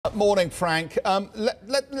Morning, Frank.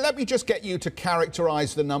 Let me just get you to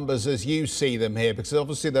characterise the numbers as you see them here, because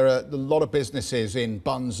obviously there are a lot of businesses in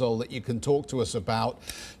Bunzl that you can talk to us about.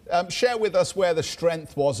 Share with us where the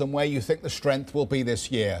strength was and where you think the strength will be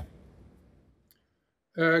this year.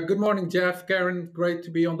 Good morning, Jeff. Karen, great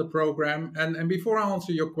to be on the program. And before I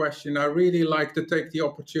answer your question, I really like to take the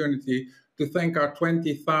opportunity to thank our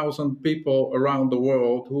 20,000 people around the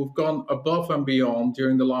world who've gone above and beyond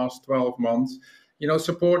during the last 12 months,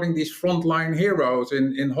 supporting these frontline heroes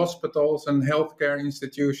in hospitals and healthcare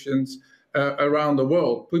institutions around the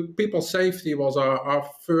world. People's safety was our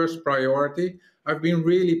first priority. I've been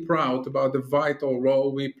really proud about the vital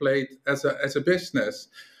role we played as a business.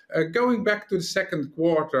 Going back to the second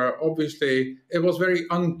quarter, obviously, it was very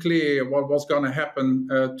unclear what was going to happen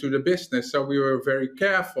to the business, so we were very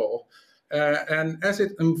careful. And as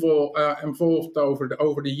it evolved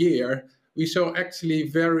over the year, we saw actually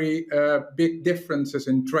very big differences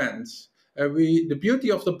in trends. The beauty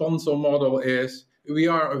of the Bunzl model is we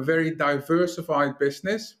are a very diversified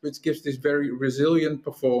business, which gives this very resilient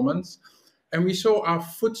performance. And we saw our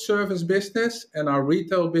food service business and our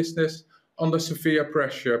retail business under severe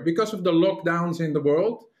pressure because of the lockdowns in the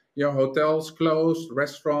world. Hotels closed,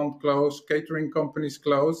 restaurants closed, catering companies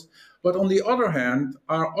closed. But on the other hand,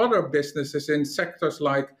 our other businesses in sectors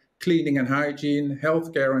like cleaning and hygiene,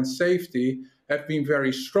 healthcare and safety have been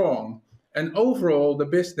very strong. And overall, the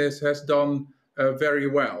business has done very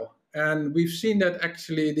well. And we've seen that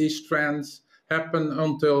actually these trends happen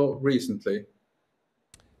until recently.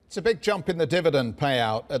 It's a big jump in the dividend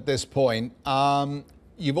payout at this point.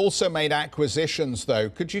 You've also made acquisitions, though.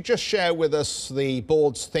 Could you just share with us the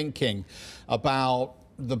board's thinking about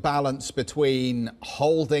the balance between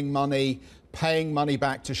holding money, paying money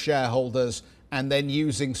back to shareholders, and then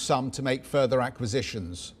using some to make further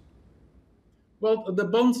acquisitions? Well, the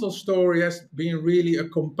Bunzl story has been really a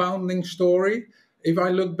compounding story. If I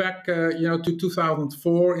look back, to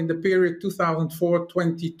 2004, in the period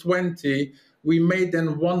 2004-2020, we made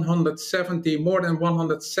then more than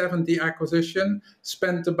 170 acquisitions,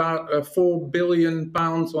 spent about 4 billion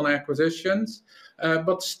pounds on acquisitions,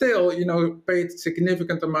 but still, paid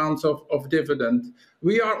significant amounts of dividend.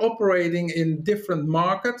 We are operating in different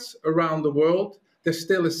markets around the world. There's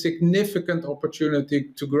still a significant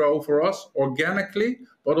opportunity to grow for us organically,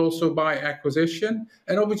 but also by acquisition.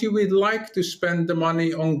 And obviously, we'd like to spend the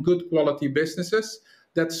money on good quality businesses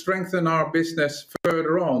that strengthen our business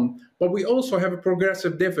further on. But we also have a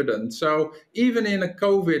progressive dividend. So even in a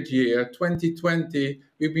COVID year, 2020,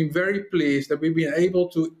 we've been very pleased that we've been able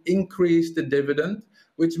to increase the dividend,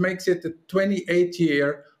 which makes it the 28th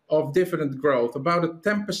year of dividend growth, about a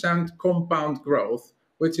 10% compound growth,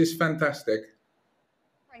 which is fantastic.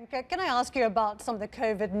 Frank, can I ask you about some of the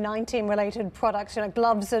COVID-19 related products,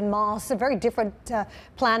 gloves and masks, a very different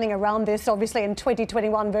planning around this, obviously, in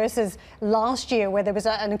 2021 versus last year, where there was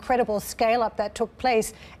an incredible scale up that took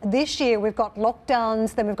place. This year, we've got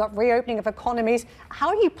lockdowns, then we've got reopening of economies. How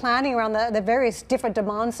are you planning around the various different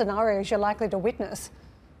demand scenarios you're likely to witness?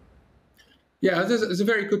 Yeah, this is a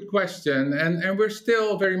very good question. And we're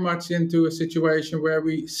still very much into a situation where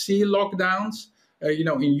we see lockdowns.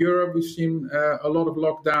 In Europe, we've seen a lot of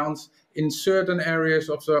lockdowns in certain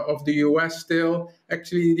areas of the US still.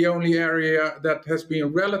 Actually, the only area that has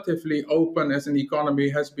been relatively open as an economy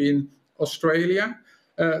has been Australia.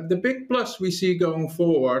 The big plus we see going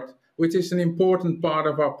forward, which is an important part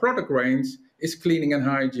of our product range, is cleaning and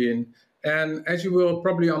hygiene. And as you will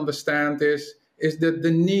probably understand, is that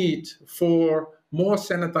the need for more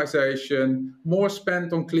sanitization, more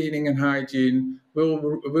spent on cleaning and hygiene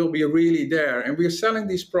will be really there. And we're selling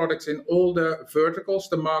these products in all the verticals,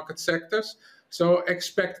 the market sectors. So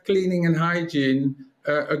expect cleaning and hygiene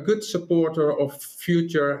a good supporter of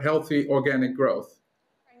future healthy organic growth.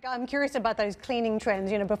 I'm curious about those cleaning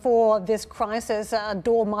trends. Before this crisis, a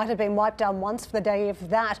door might have been wiped down once for the day, if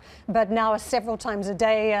that, but now several times a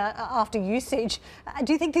day after usage.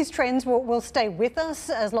 Do you think these trends will stay with us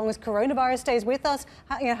as long as coronavirus stays with us?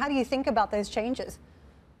 How do you think about those changes?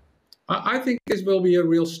 I think this will be a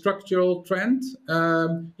real structural trend.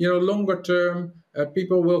 Longer term,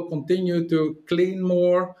 people will continue to clean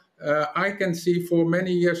more. I can see for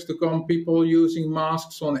many years to come people using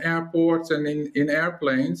masks on airports and in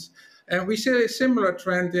airplanes. And we see a similar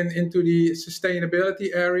trend into the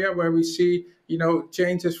sustainability area, where we see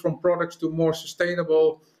changes from products to more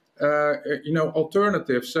sustainable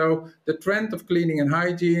alternatives. So the trend of cleaning and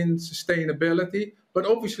hygiene, sustainability, but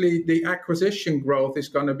obviously the acquisition growth is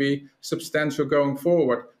going to be substantial going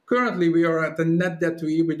forward. Currently, we are at a net debt to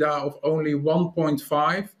EBITDA of only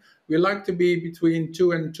 1.5. We like to be between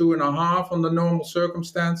 2 and 2.5 under normal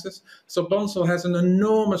circumstances. So Bunzl has an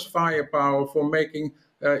enormous firepower for making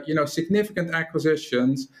significant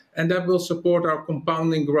acquisitions, and that will support our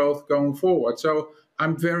compounding growth going forward. So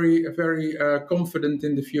I'm very, very confident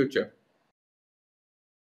in the future.